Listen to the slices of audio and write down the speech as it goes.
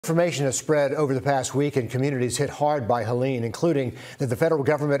Information has spread over the past week in communities hit hard by Helene, including that the federal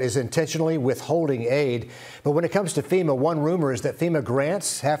government is intentionally withholding aid. But when it comes to FEMA, one rumor is that FEMA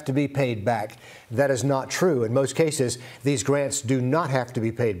grants have to be paid back. That is not true. In most cases, these grants do not have to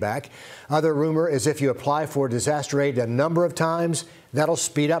be paid back. Other rumor is if you apply for disaster aid a number of times, that'll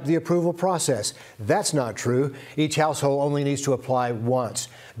speed up the approval process. That's not true. Each household only needs to apply once.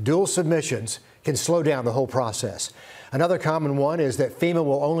 Dual submissions can slow down the whole process. Another common one is that FEMA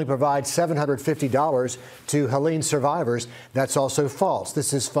will only provide $750 to Helene survivors. That's also false.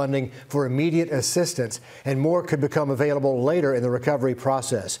 This is funding for immediate assistance, and more could become available later in the recovery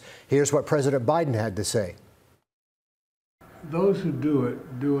process. Here's what President Biden had to say. Those who do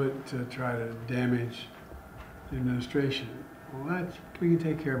it to try to damage the administration. Well, we can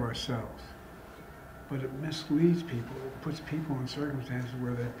take care of ourselves. But it misleads people. It puts people in circumstances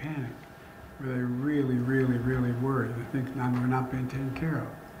where they panic, where they really worry. They think we're not being taken care of.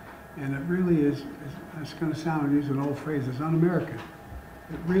 And it really is, it's going to sound, I'm using an old phrase, it's un-American.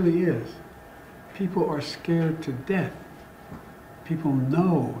 It really is. People are scared to death. People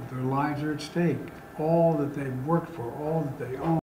know their lives are at stake. All that they've worked for, all that they own.